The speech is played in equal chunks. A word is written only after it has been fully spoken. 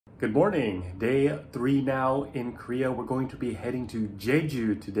Good morning. Day 3 now in Korea. We're going to be heading to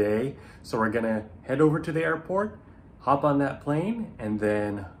Jeju today. So we're gonna head over to the airport, hop on that plane, and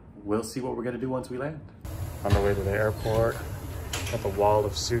then we'll see what we're gonna do once we land. On the way to the airport, got the wall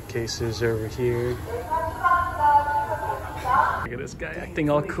of suitcases over here. Look at this guy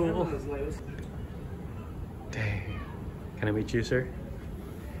acting all cool. Dang. Can I meet you, sir?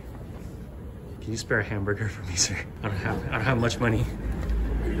 Can you spare a hamburger for me, sir? I don't have much money.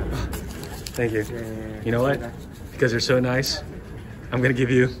 Thank you. You know what? Because you're so nice, I'm gonna give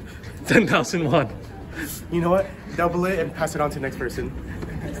you 10,000 won. You know what? Double it and pass it on to the next person.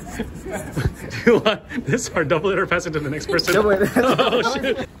 Do you want this or double it or pass it to the next person? Double it. Oh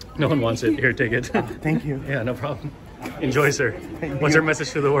shit. No one wants it. Here, take it. Thank you. Yeah, no problem. Enjoy, sir. What's your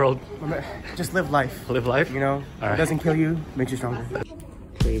message to the world? Just live life. Live life? You know, it doesn't kill you, makes you stronger.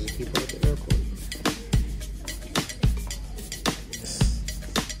 Crazy people at the airport.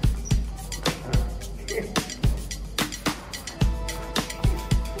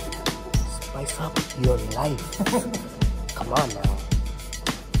 Spice up your life. Come on now.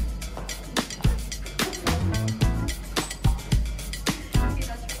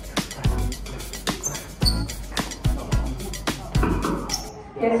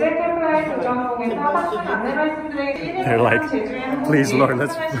 They're like, please Lord,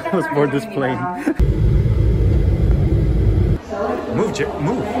 let's board this plane. Move.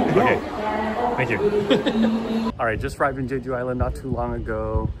 Okay, thank you. All right, just arrived in Jeju Island not too long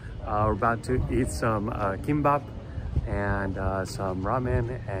ago. We're about to eat some kimbap and some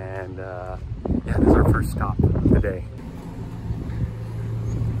ramen, and yeah, this is our first stop of the day.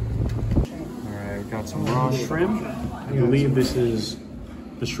 All right, got some raw shrimp. I believe this is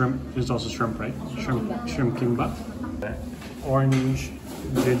the shrimp. This is also shrimp, right? Shrimp kimbap. Orange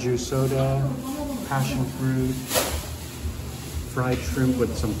Jeju soda, passion fruit, fried shrimp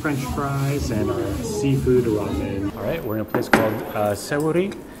with some French fries, and our seafood ramen. All right, we're in a place called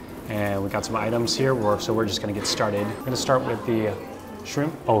Sewuri, and we got some items here. So we're just gonna get started. We're gonna start with the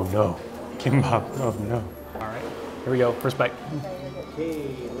shrimp. Oh no, kimbap. Oh no. All right, here we go. First bite.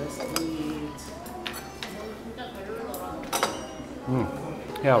 Okay, let's eat.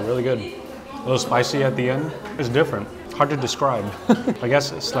 Yeah, really good. A little spicy at the end. It's different. Hard to describe. I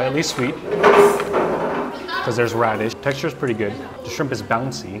guess it's slightly sweet because there's radish. Texture's pretty good. The shrimp is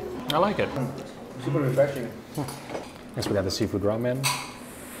bouncy. I like it. Super refreshing. Next we got the seafood ramen.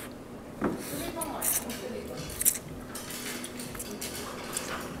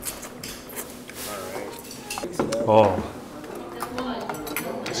 Oh.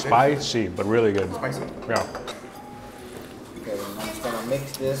 Spicy, but really good. Spicy? Yeah. Okay, I'm just gonna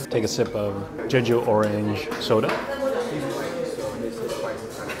mix this. Take a sip of Jeju orange soda.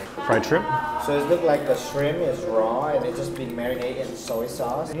 Fried shrimp. So it looks like the shrimp is raw and it's just been marinated in soy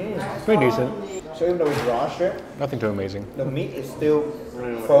sauce. Pretty decent. So even though it's raw shrimp, Nothing too amazing. the meat is still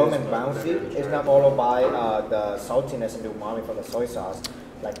firm and bouncy. It's not followed by the saltiness and the umami from the soy sauce.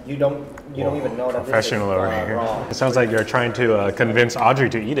 Like you don't even know that this is Professional over here. raw. It sounds like you're trying to convince Audrey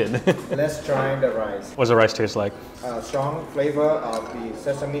to eat it. Let's try the rice. What's the rice taste like? Strong flavor of the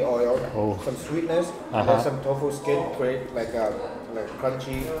sesame oil, some sweetness, there's some tofu skin, create like a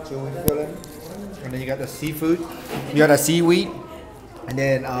crunchy, chewy feeling. And then you got the seafood, you got the seaweed, and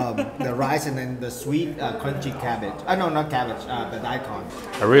then the rice, and then the sweet, crunchy cabbage. No, not cabbage, the daikon.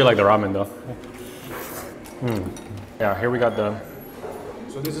 I really like the ramen though. Yeah, here we got the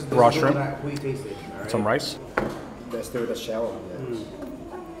So this is raw shrimp, we tasted. some rice. There's still the shell on there.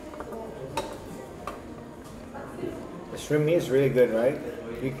 The shrimp meat is really good, right?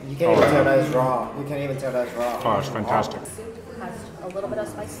 You can't even tell that it's raw. You can't even tell that it's raw. Oh, it's fantastic. Has a little bit of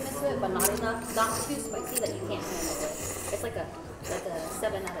spiciness to it, but not enough, not too spicy that you can't handle it. It's like a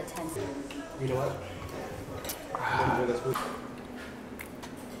 7 out of 10. You know what?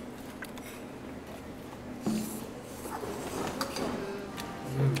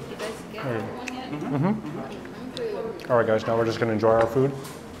 All right, guys, now we're just gonna enjoy our food.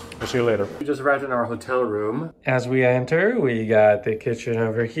 We'll see you later. We just arrived in our hotel room. As we enter, we got the kitchen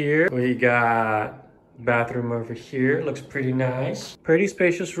over here. We got bathroom over here. Looks pretty nice. Pretty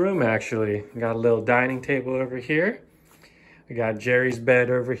spacious room, actually. We got a little dining table over here. We got Jerry's bed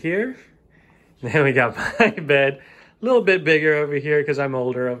over here. Then we got my bed. A little bit bigger over here because I'm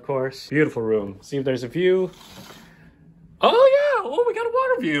older, of course. Beautiful room. See if there's a view. Oh, yeah. Oh, we got a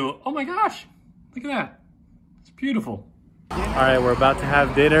water view. Oh, my gosh. Look at that. It's beautiful. All right, we're about to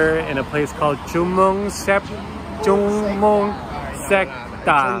have dinner in a place called Jungmung Sekta.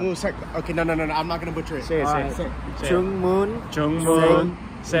 Okay, no, I'm not gonna butcher it. Say it. Jungmun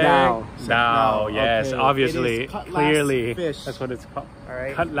Say Now. now. Yes, Okay. obviously, It is Cutlass clearly. fish. That's what it's called. All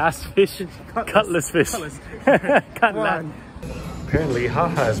right. Cutlass fish. Cutlass fish. Cutlass. Cutlass. Apparently,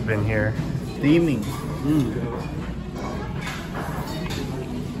 Haha has been here. The evening.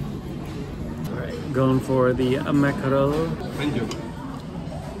 All right, going for the mackerel. Thank you.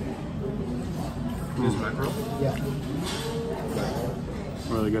 This mackerel? Yeah.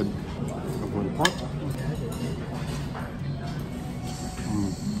 Really good. Go for the pork.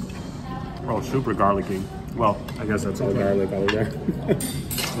 Oh, super garlicky. Well, I guess that's all garlic over there.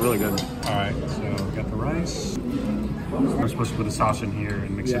 Really good. All right, so we got the rice. We're supposed to put the sauce in here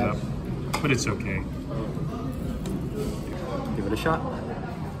and mix it up, but it's okay. Give it a shot.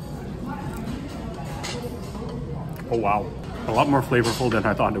 Oh wow, a lot more flavorful than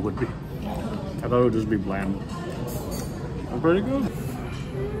I thought it would be. I thought it would just be bland. That's pretty good.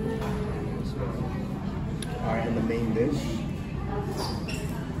 All right, and the main dish.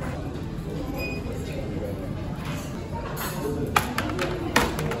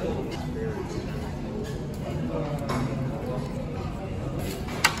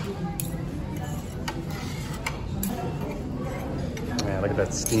 Man, look at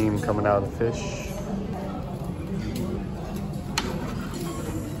that steam coming out of the fish.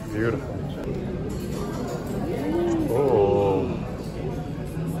 Beautiful. Oh.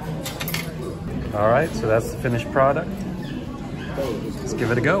 All right, so that's the finished product. Let's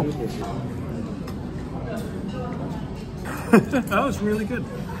give it a go. That was really good.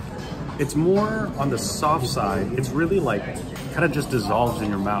 It's more on the soft side. It's really like, kind of just dissolves in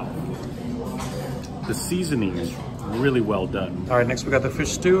your mouth. The seasoning is really well done. All right, next we got the fish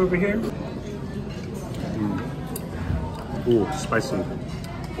stew over here. Ooh, spicy.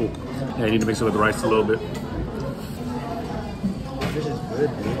 Ooh. Yeah, you need to mix it with the rice a little bit. This is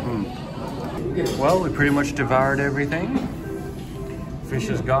good, dude. Well, we pretty much devoured everything. Fish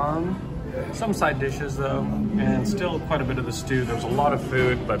is gone. Some side dishes though, and still quite a bit of the stew. There was a lot of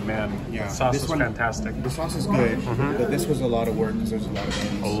food, but man, the sauce was fantastic. The sauce is good, but this was a lot of work because there's a lot of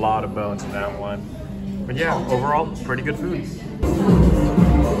bones. A lot of bones in that one. But yeah, overall, pretty good food.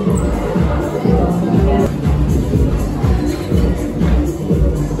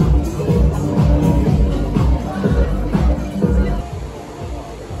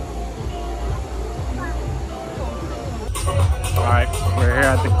 All right, we're here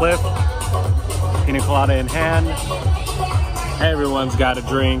at the cliff. Pina colada in hand. Everyone's got a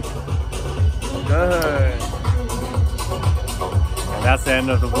drink. Good. And that's the end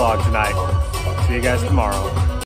of the vlog tonight. See you guys tomorrow.